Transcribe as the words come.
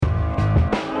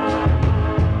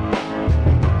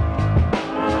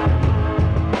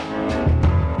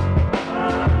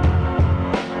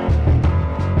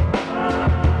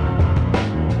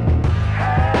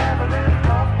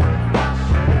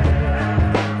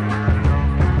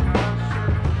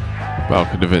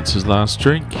Welcome to Vince's Last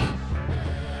Drink.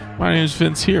 My name is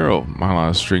Vince Hero. My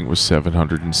last drink was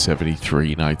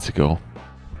 773 nights ago.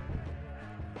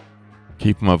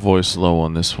 Keep my voice low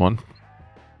on this one.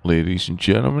 Ladies and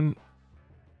gentlemen,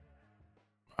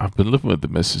 I've been living with the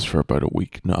missus for about a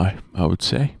week now, I would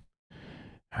say.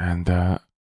 And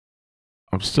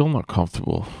I'm still not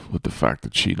comfortable with the fact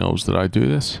that she knows that I do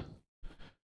this.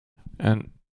 And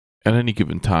at any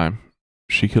given time,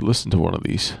 she could listen to one of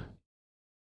these.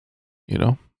 You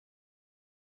know?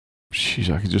 I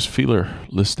can just feel her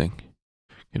listening.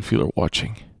 I can feel her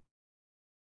watching.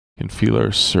 I can feel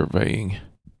her surveying.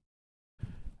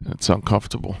 And it's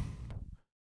uncomfortable.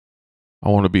 I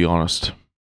want to be honest.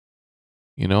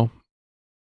 You know?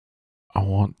 I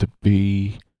want to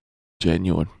be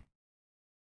genuine.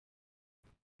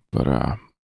 But I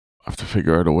have to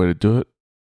figure out a way to do it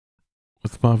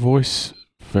with my voice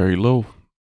very low.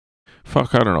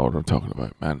 Fuck, I don't know what I'm talking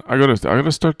about, man. I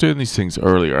gotta start doing these things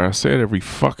earlier. I say it every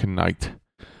fucking night.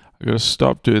 I gotta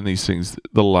stop doing these things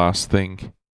the last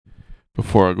thing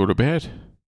before I go to bed.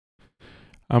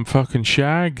 I'm fucking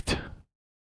shagged.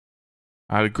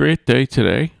 I had a great day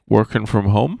today, working from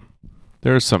home.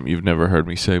 There's something you've never heard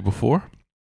me say before.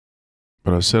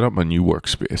 But I set up my new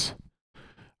workspace.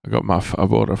 I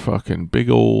bought a fucking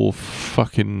big old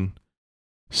fucking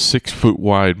 6 foot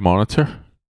wide monitor.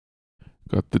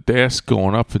 Got the desk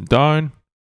going up and down.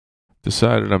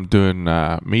 Decided I'm doing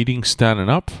meetings standing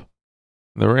up.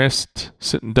 The rest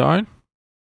sitting down.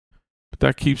 But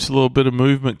that keeps a little bit of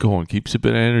movement going. Keeps a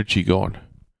bit of energy going.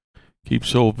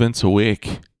 Keeps old Vince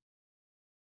awake.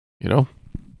 You know?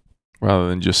 Rather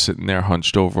than just sitting there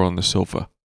hunched over on the sofa.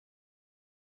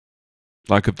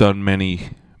 Like I've done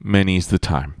many's the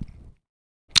time.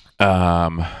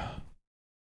 Yeah.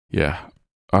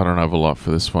 I don't have a lot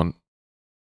for this one.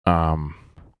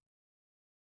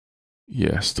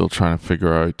 Yeah, still trying to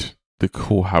figure out the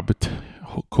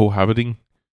cohabiting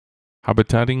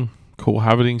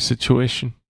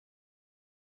situation.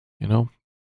 You know,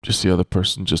 just the other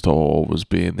person just always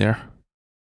being there.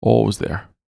 Always there.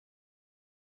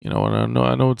 You know, and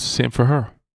I know it's the same for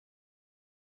her.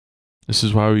 This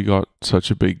is why we got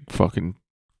such a big fucking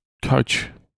couch.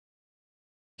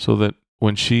 So that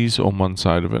when she's on one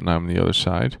side of it and I'm on the other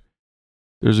side,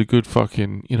 there's a good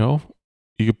fucking, you know,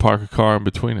 you could park a car in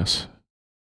between us.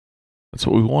 That's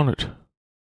what we wanted.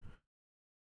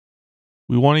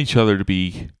 We want each other to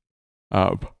be,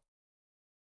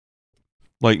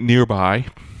 like nearby,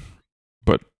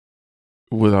 but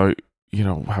without, you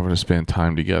know, having to spend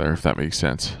time together, if that makes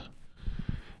sense.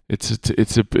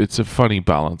 It's a funny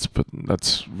balance, but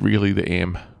that's really the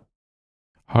aim.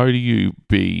 How do you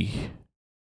be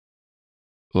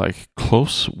like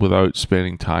close without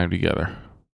spending time together?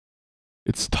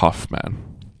 It's tough,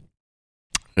 man.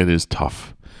 It is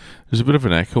tough. There's a bit of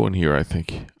an echo in here, I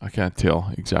think. I can't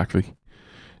tell exactly.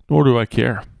 Nor do I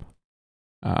care.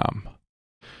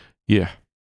 Yeah.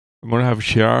 I'm going to have a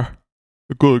shower.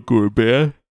 I'm going to go to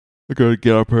bed. I got to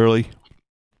get up early.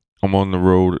 I'm on the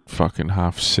road at fucking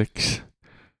 6:30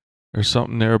 or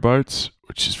something thereabouts,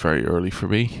 which is very early for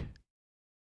me.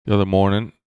 The other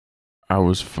morning, I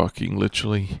was fucking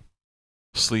literally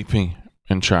sleeping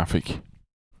in traffic.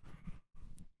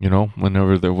 You know,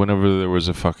 whenever there was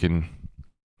a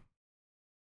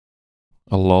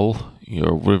lull,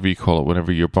 or whatever you call it,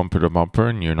 whenever you're bumper to bumper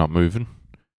and you're not moving,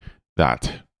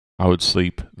 that I would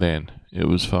sleep then. It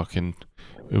was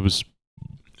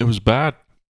bad.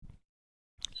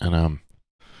 And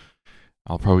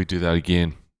I'll probably do that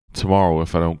again tomorrow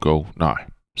if I don't go now.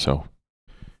 So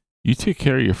you take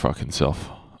care of your fucking self,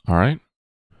 all right?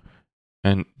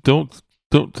 And don't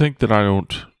think that I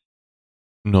don't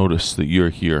notice that you're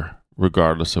here,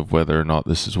 regardless of whether or not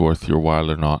this is worth your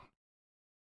while or not.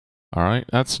 All right?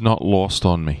 That's not lost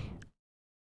on me.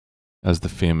 As the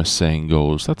famous saying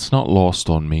goes, that's not lost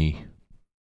on me.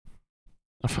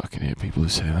 I fucking hate people who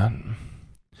say that.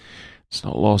 It's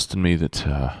not lost on me that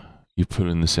you put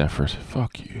in this effort.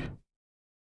 Fuck you.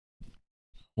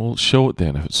 Well, show it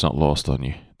then if it's not lost on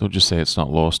you. Don't just say it's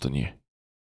not lost on you.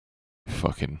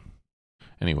 Fucking.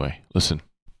 Anyway, listen.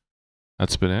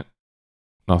 That's been it.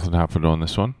 Nothing happened on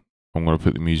this one. I'm going to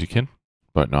put the music in.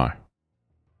 But now.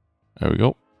 There we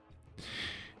go.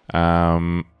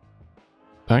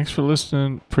 Thanks for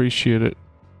listening. Appreciate it.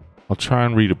 I'll try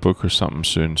and read a book or something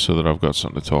soon so that I've got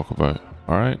something to talk about.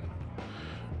 Alright?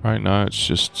 Right now it's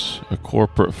just a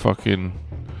corporate fucking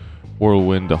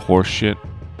whirlwind of horse shit.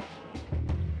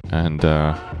 And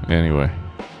anyway.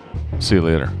 See you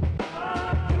later.